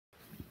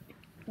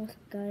What's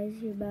up guys,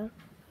 you're back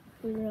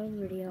with another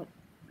video.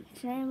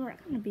 Today we're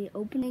going to be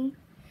opening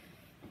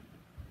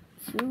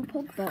 2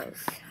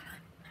 Pokeballs.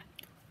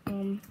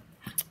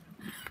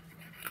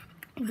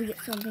 We get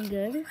something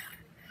good.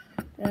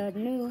 The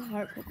new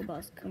Heart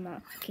Pokeballs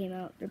came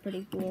out. They're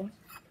pretty cool.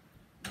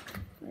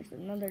 There's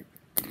another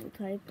new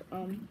type.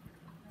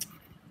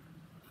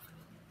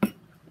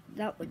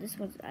 This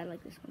one's, I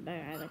like this one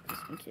better. I like this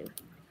one too.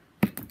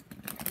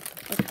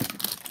 Okay.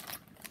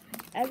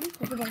 Every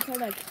Pokemon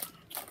card, like,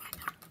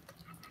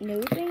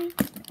 new thing,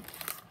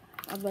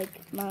 I'm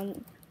like,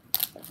 Mom,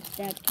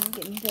 Dad, can you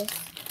get me this?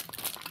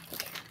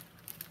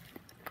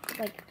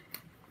 Like,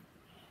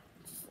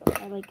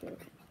 I like it.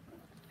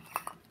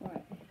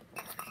 Alright.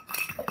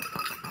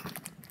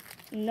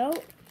 No,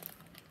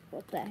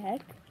 what the heck?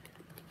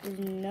 There's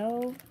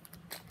no,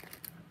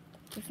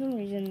 for some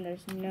reason,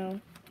 there's no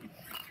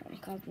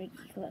Cosmic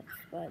Eclipse,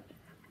 but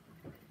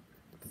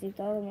see if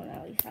the other one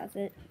at least has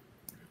it.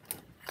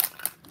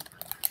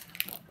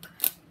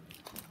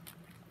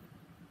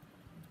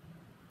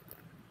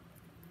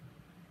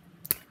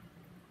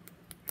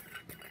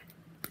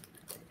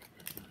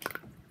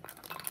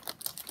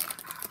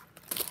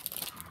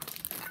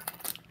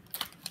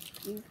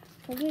 These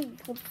Cosmic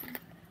Eclipse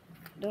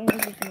don't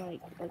really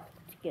like to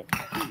get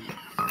these.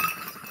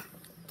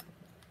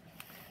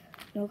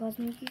 No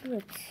Cosmic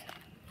Eclipse.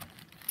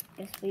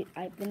 Guess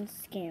I've been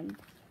scammed.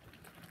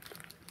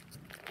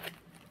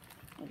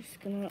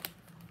 I'm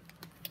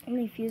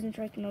gonna fuse and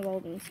strike and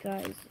evolving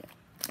skies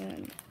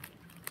and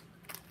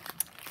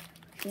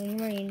shooting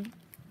rain.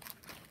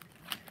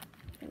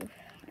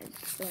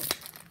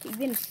 We've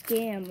been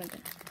scammed.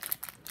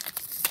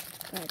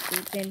 Guys,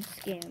 we've been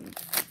scammed.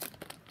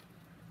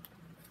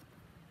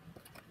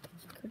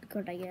 Good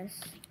card, I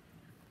guess.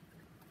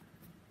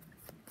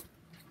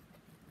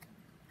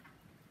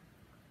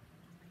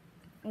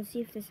 Let's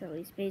see if this at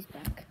least pays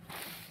back.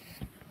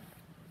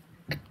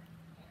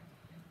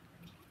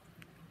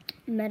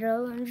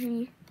 Metal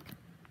Energy,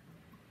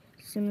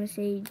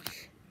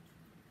 Simisage,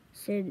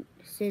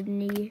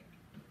 Sydney,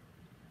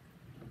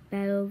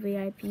 Battle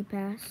VIP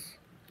Pass,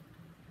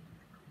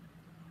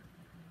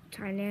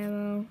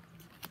 Tynamo,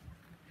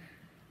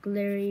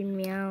 Galarian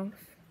Meowth,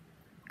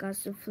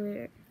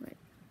 Gossifleur,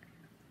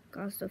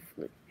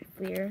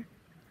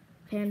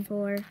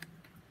 Panpour,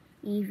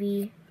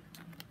 Eevee,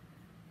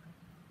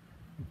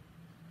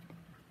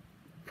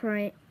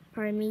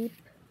 Primeape,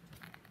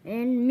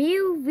 and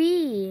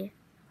Mew-V.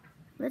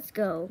 Let's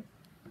go.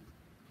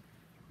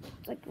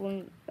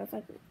 That's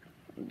like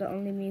the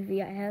only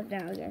Mew-V I have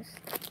now, I guess.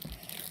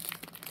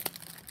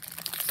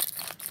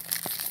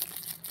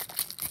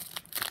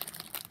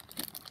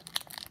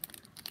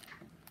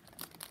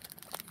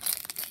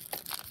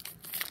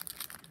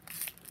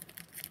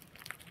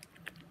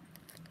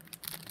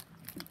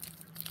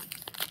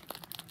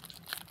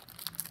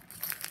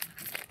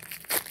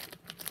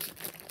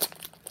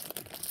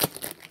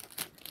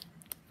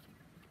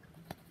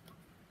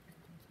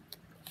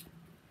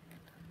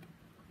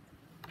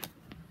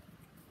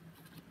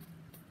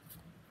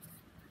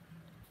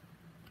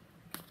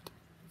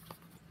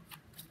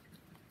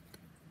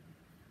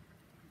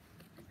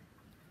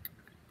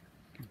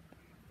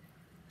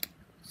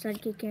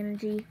 Psychic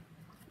Energy,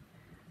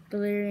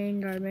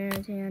 Galarian,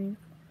 Darmanitan,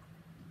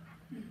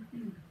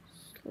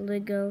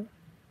 Sliggoo,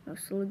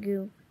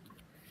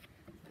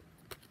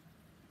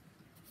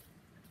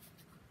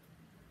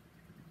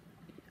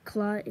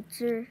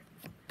 Clawitzer,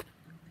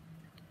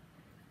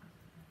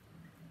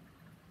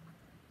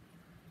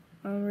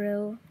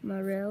 Maril,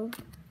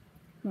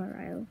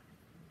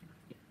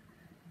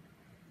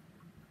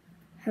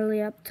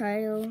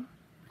 Helioptile,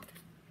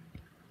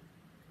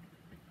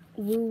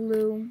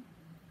 Wooloo,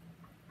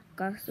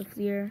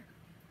 Gossifleur,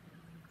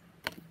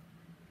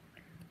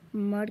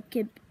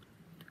 Mudkip,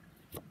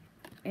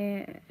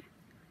 and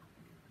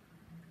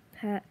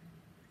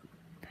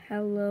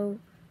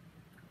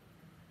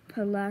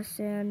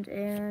Palasand,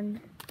 and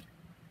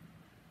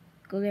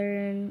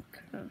Galarian.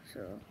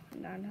 So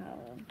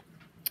non-hollow.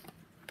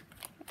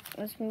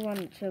 Let's move on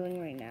to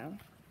chilling right now.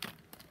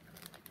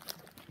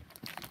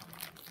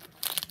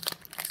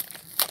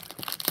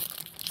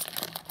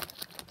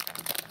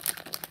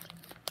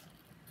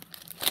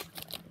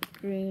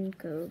 Green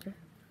code.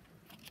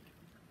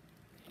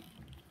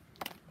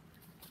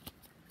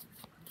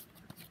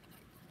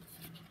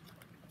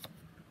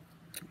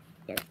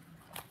 Yep.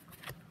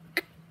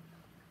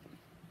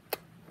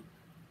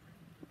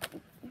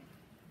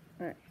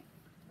 Alright.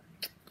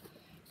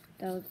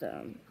 That was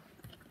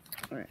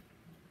alright.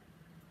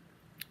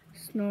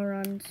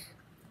 Snoruns.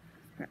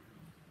 Alright.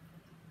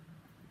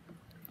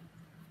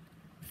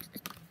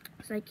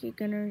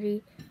 Psychic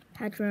Energy,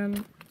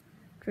 Hatchram,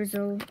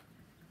 Drizzle,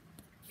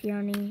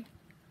 Peony,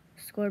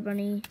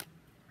 Scorbunny,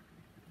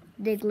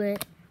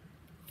 Diglett,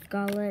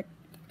 Golett,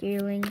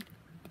 Galing,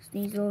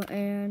 Sneasel,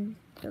 and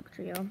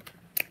Dugtrio.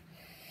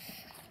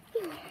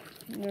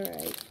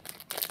 Alright.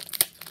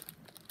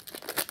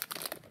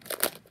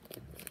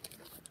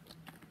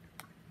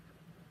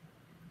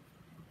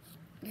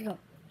 Let's go.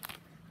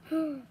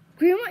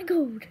 Green White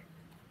Gold!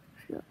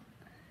 Let's go.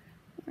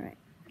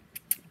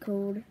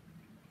 code.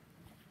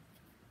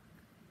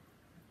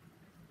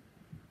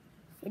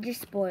 It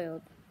just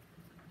spoiled.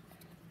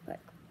 But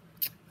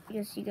I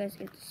guess you guys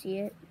get to see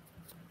it.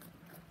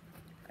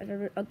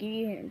 I'll give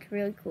you a hint. It's a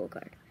really cool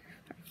card.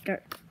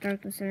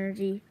 Darkness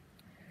Energy.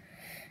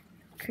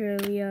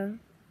 Curlia.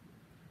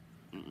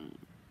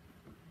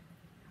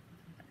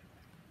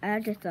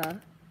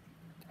 Agatha.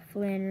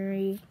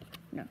 Flannery.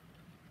 No.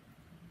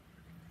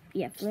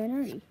 Yeah,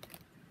 Flannery.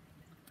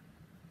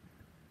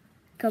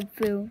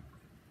 Cubfu.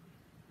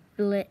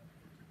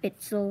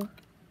 Bitzel.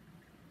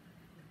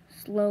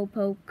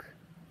 Slowpoke.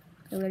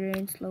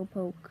 Glittering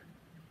Slowpoke.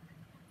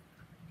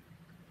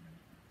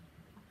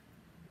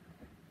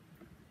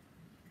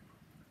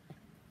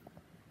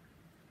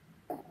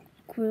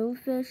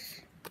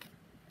 Quillfish.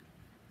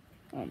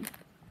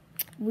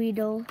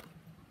 Weedle.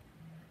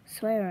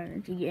 Swear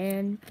Energy,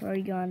 and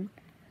Porygon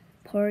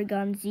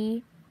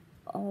Z.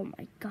 Oh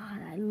my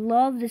god, I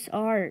love this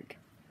art.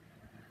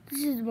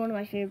 This is one of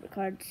my favorite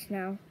cards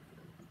now.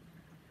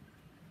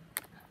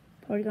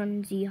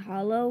 Porygon Z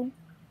Hollow.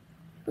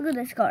 Look at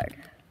this card.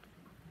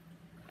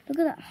 Look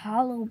at that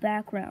hollow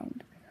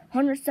background.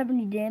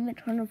 170 damage,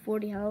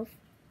 140 health.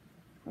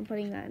 I'm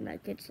putting that in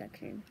that good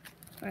section.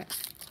 Alright,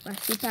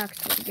 last 2 packs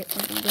to get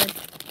something good.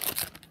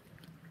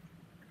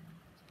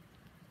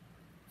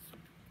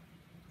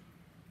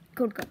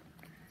 Code card.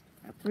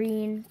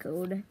 Green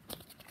code.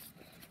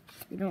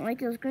 You don't like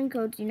those green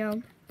codes, you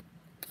know.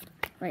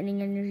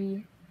 Lightning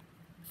Energy.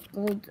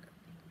 Golduck.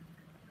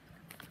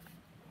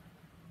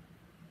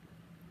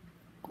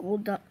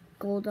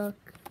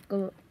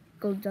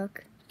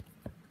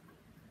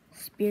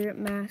 Spirit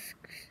Mask.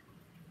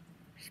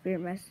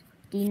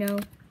 Dino.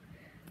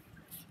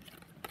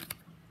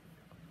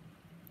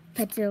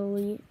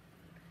 Petil.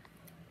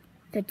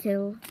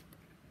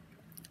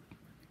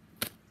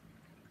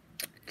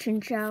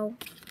 Chinchou.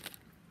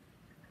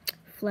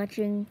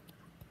 Fletching.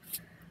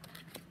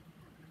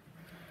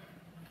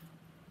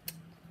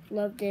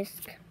 Love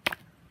Disc.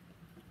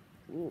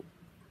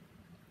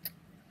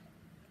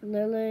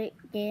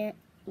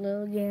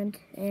 Lilligant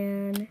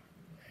and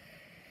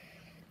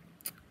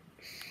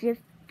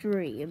Shift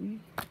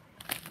Dream.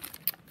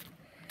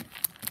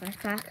 Last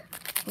pack.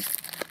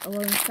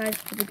 Along the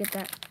sides to get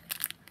that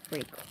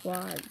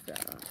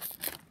Rayquaza.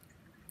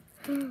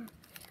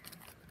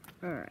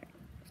 Alright.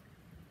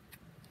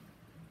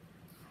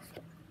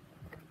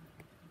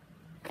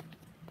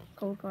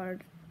 Cold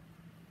card.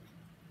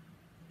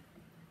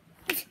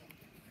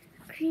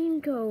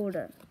 Green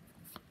code.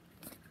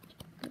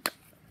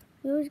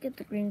 We always get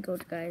the green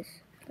code, guys.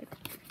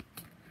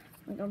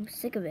 Like I'm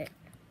sick of it.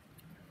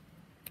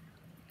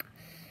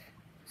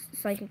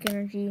 Psychic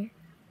Energy.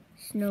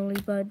 Snowy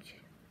Budge.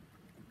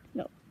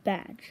 No,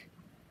 Badge.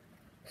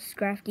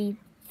 Scrafty.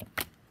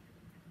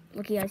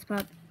 Lucky Ice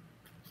Pop.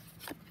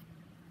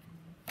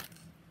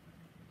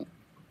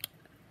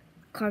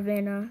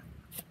 Carvanha.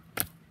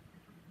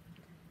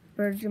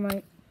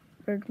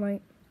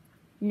 Birdmite.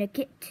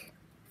 Nickit.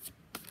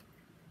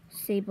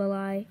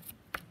 Sableye.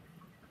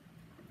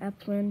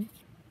 Applin.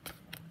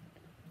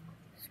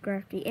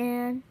 Scrafty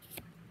and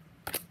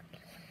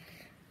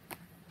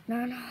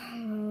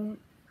non-hollow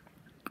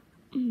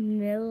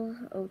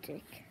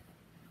Milotic.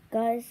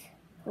 Guys,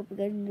 hope you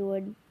guys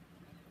enjoyed,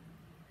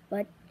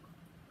 but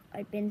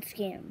I've been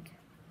scammed.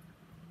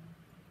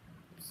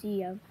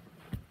 See ya.